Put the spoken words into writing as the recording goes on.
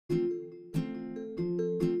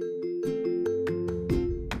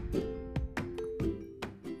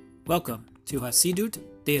Welcome to Hasidut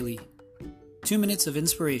Daily, 2 minutes of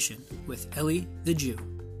inspiration with Eli the Jew.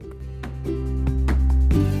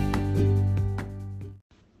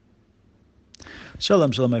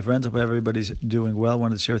 Shalom, shalom, my friends. Hope everybody's doing well. I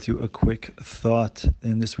wanted to share with you a quick thought.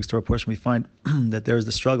 In this week's Torah portion, we find that there is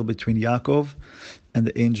the struggle between Yaakov and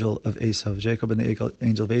the angel of Esav, Jacob and the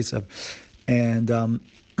angel of Esav. And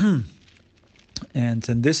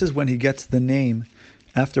this is when he gets the name.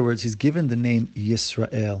 Afterwards, he's given the name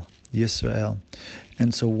Yisrael.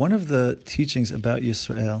 And so one of the teachings about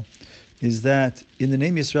Yisrael is that in the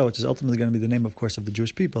name Yisrael, which is ultimately going to be the name, of course, of the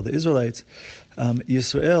Jewish people, the Israelites,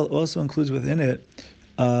 Yisrael also includes within it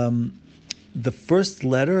the first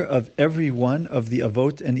letter of every one of the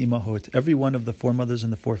Avot and Imahot, every one of the foremothers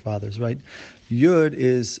and the forefathers, right? Yud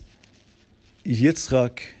is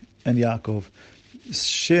Yitzchak and Yaakov.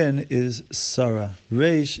 Shin is Sarah.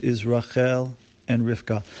 Reish is Rachel and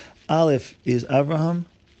Rivka. Aleph is Abraham.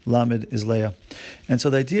 Lamed is Leah. And so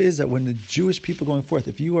the idea is that when the Jewish people going forth,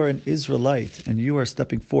 if you are an Israelite and you are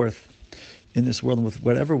stepping forth in this world and with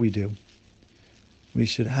whatever we do, we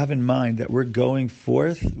should have in mind that we're going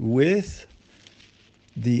forth with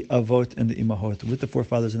the Avot and the Imahot, with the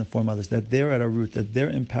forefathers and the foremothers, that they're at our root, that they're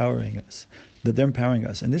empowering us.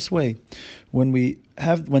 And this way, when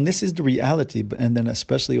this is the reality, and then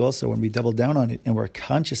especially also when we double down on it and we're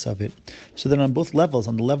conscious of it, so that on both levels,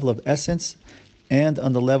 on the level of essence and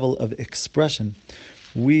on the level of expression,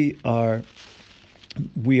 we're not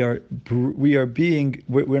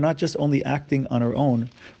just only acting on our own.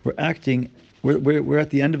 We're at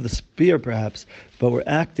the end of the spear perhaps, but we're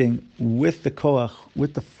acting with the koach,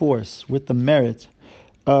 with the force, with the merit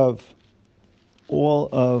of all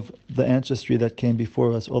of the ancestry that came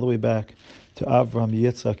before us, all the way back to Avraham,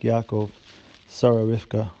 Yitzchak, Yaakov, Sarah,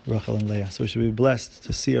 Rivka, Rachel, and Leah. So we should be blessed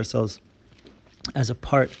to see ourselves as a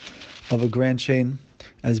part of a grand chain,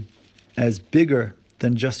 as bigger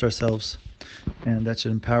than just ourselves, and that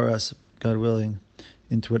should empower us, God willing,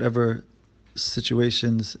 into whatever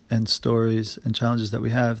situations and stories and challenges that we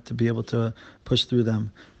have, to be able to push through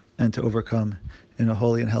them and to overcome in a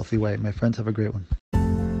holy and healthy way. My friends, have a great one.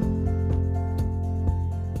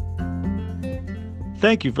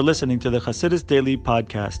 Thank you for listening to the Hasidus Daily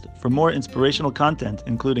Podcast. For more inspirational content,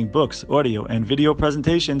 including books, audio, and video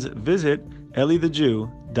presentations, visit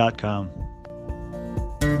EliTheJew.com.